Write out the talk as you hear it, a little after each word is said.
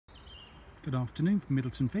Good afternoon from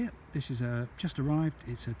Middleton Fiat. This is just arrived.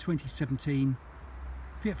 It's a 2017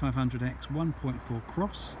 Fiat 500X 1.4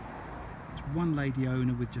 Cross. It's one lady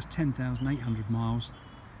owner with just 10,800 miles.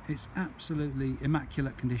 It's absolutely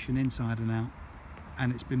immaculate condition inside and out,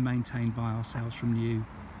 and it's been maintained by ourselves from new.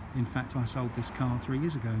 In fact, I sold this car 3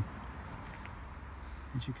 years ago.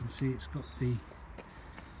 As you can see, it's got the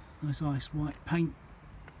nice ice white paint.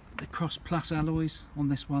 The Cross Plus alloys on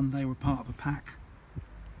this one, they were part of a pack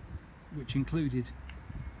which included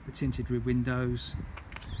the tinted rear windows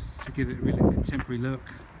to give it a really contemporary look.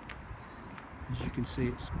 As you can see,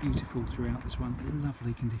 it's beautiful throughout this one,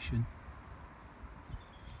 lovely condition.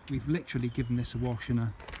 We've literally given this a wash and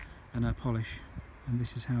a polish, and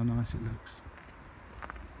this is how nice it looks.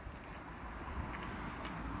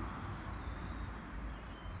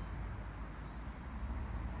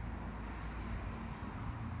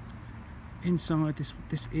 Inside,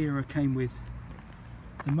 this era came with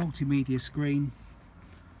the multimedia screen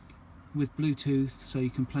with Bluetooth, so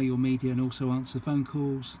you can play your media and also answer phone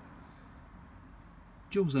calls.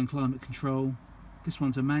 Dual zone climate control. This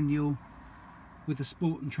one's a manual with the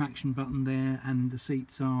sport and traction button there, and the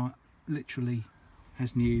seats are literally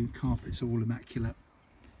as new. Carpet's all immaculate.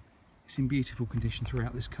 It's in beautiful condition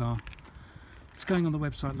throughout this car. It's going on the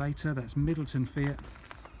website later. That's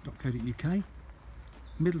middletonfiat.co.uk,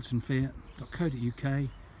 middletonfiat.co.uk,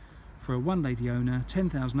 for a one lady owner,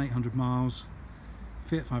 10,800 miles,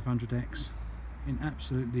 Fiat 500X in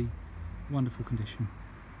absolutely wonderful condition.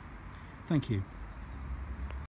 Thank you.